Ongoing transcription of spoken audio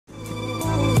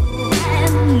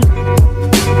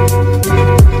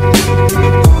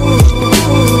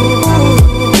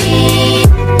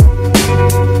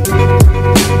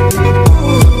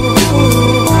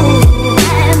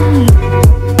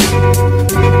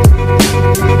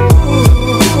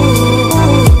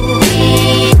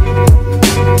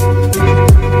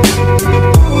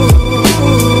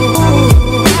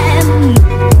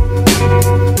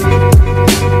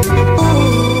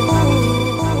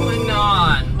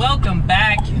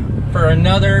for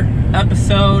another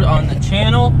episode on the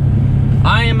channel.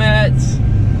 I am at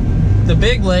the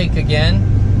big lake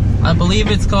again. I believe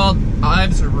it's called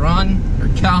Ives Run or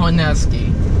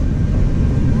Kawaneski.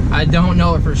 I don't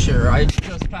know it for sure. I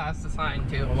just passed the sign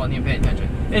too. I wasn't even paying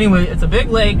attention. Anyway, it's a big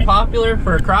lake popular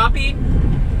for crappie,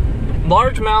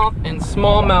 largemouth, and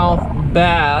smallmouth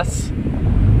bass.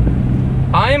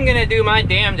 I am gonna do my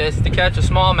damnedest to catch a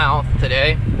smallmouth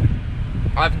today.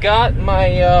 I've got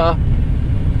my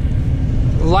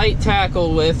light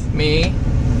tackle with me,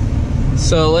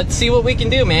 so let's see what we can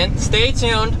do, man. Stay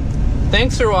tuned.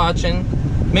 Thanks for watching.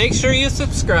 Make sure you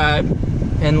subscribe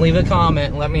and leave a comment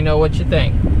and let me know what you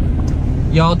think.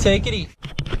 Y'all take it easy.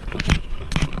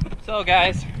 So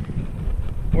guys,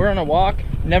 we're on a walk.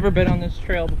 Never been on this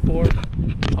trail before.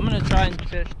 I'm gonna try and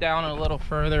fish down a little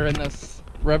further in this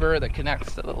river that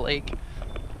connects to the lake.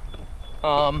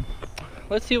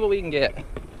 Let's see what we can get.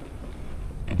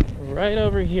 Right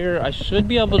over here, I should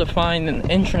be able to find an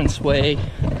entranceway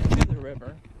to the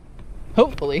river.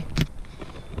 Hopefully.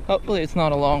 Hopefully it's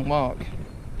not a long walk.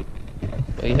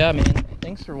 But yeah, man,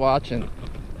 thanks for watching.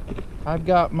 I've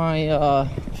got my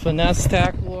finesse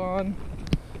tackle on.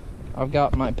 I've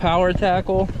got my power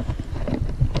tackle.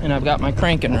 And I've got my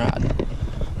cranking rod.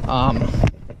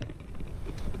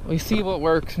 We see what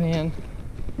works, man.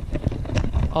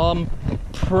 I'm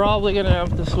probably gonna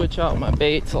have to switch out my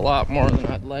baits a lot more than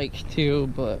I'd like to,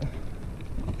 but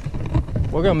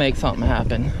we're gonna make something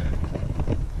happen.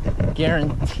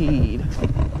 Guaranteed.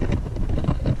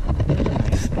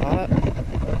 Nice spot.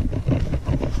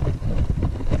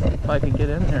 If I could get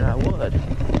in there, I would.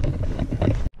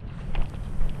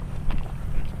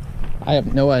 I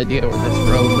have no idea where this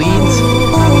road leads.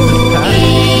 This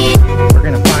path. We're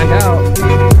gonna find out.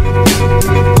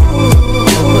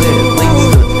 Hopefully it leads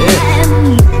to the pit.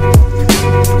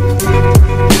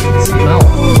 Smell it.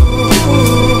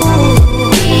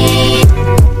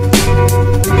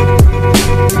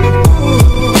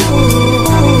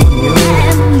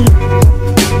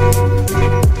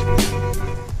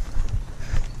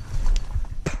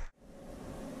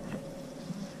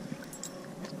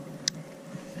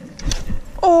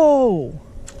 Oh!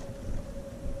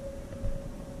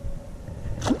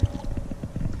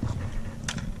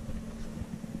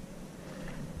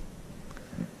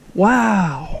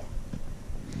 Wow!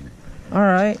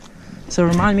 Alright, so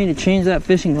remind me to change that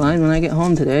fishing line when I get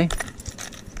home today.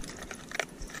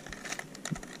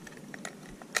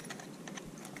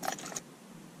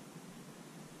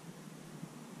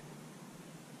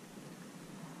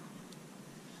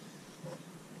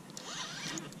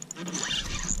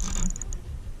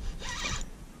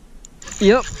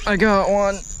 Yep, I got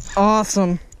one.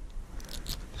 Awesome.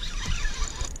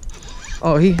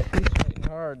 Oh, he's fighting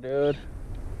hard, dude.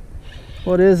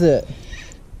 What is it?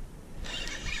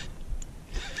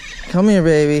 Come here,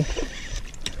 baby.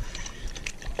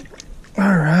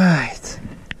 All right.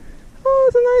 Oh,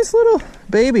 it's a nice little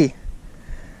baby.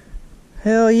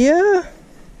 Hell yeah.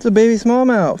 It's a baby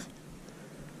smallmouth.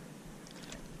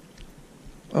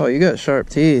 Oh, you got sharp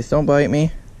teeth. Don't bite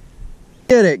me.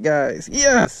 Get it, guys.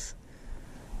 Yes.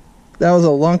 That was a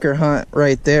Lunkerhunt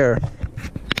right there.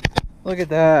 Look at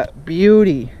that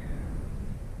beauty.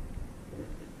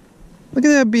 Look at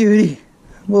that beauty.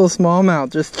 Little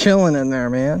smallmouth just chilling in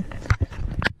there, man.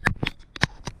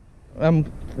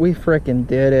 We frickin'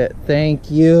 did it. Thank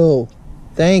you.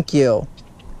 Thank you.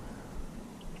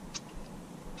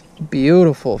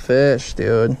 Beautiful fish,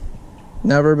 dude.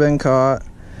 Never been caught.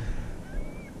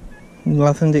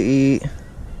 Nothing to eat.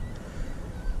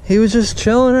 He was just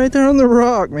chilling right there on the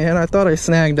rock, man. I thought I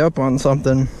snagged up on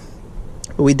something.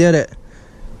 But we did it.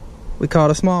 We caught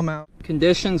a smallmouth.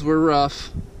 Conditions were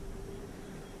rough.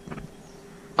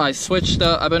 I switched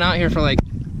up. I've been out here for like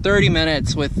 30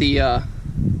 minutes with the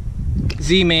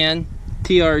Z-Man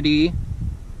TRD.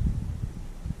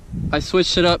 I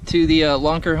switched it up to the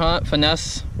Lunkerhunt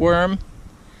finesse worm.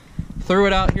 Threw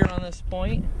it out here on this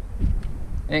point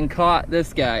and caught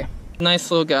this guy.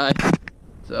 Nice little guy.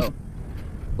 So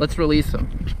let's release him.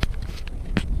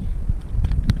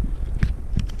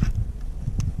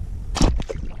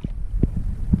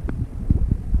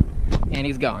 And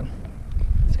he's gone.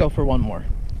 Let's go for one more.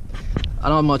 I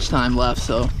don't have much time left,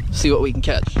 so see what we can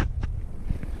catch.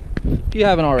 If you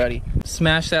haven't already,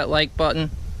 smash that like button,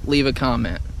 leave a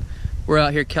comment. We're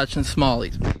out here catching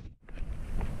smallies.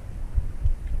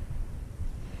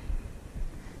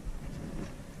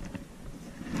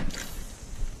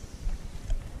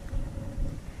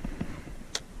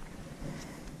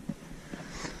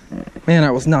 Man, I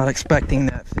was not expecting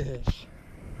that fish.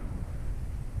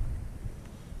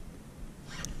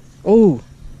 Oh,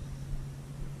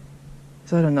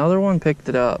 is that another one? Picked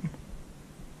it up.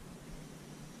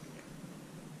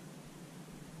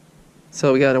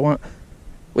 So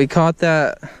we caught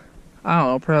that, I don't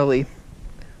know, probably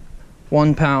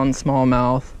 1 pound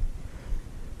smallmouth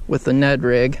with the NED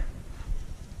rig.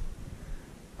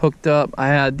 Hooked up, I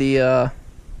had the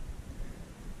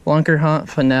Lunkerhunt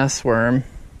finesse worm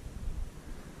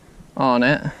on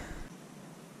it.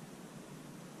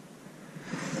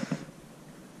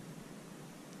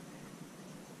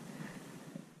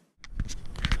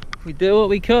 We did what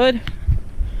we could.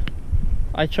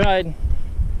 I tried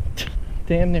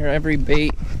damn near every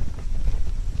bait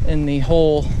in the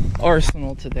whole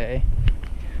arsenal today.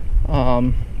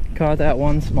 Caught that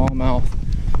one smallmouth.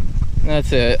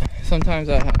 That's it. Sometimes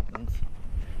that happens.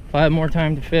 If I had more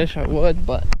time to fish, I would,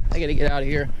 but I gotta get out of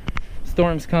here.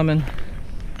 Storm's coming.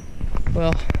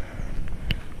 Well,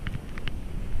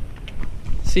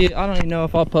 see, I don't even know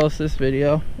if I'll post this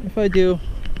video. If I do,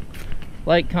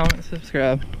 like, comment,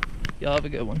 subscribe. Y'all have a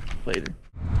good one. Later.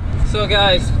 So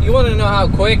guys, you want to know how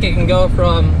quick it can go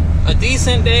from a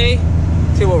decent day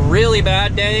to a really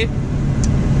bad day,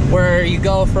 where you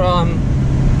go from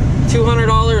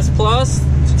 $200 plus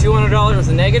to $200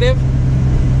 negative?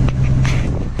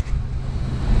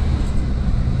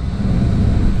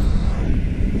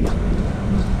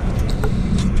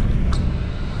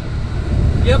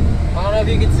 Yep, I don't know if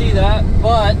you can see that,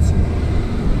 but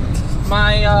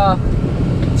my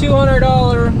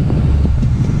 $200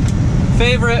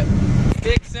 favorite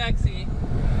Big Sexy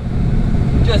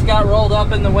just got rolled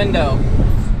up in the window.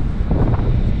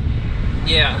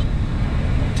 Yeah,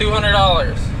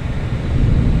 $200.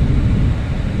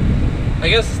 I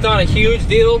guess it's not a huge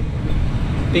deal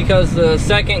because the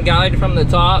second guide from the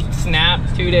top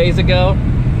snapped 2 days ago,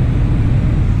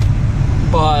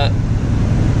 but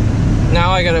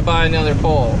now I gotta buy another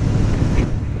pole.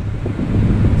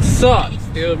 Sucks,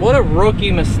 dude. What a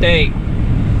rookie mistake.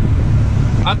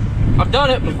 I've done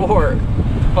it before,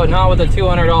 but not with a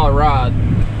 $200 rod.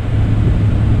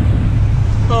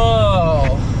 Oh.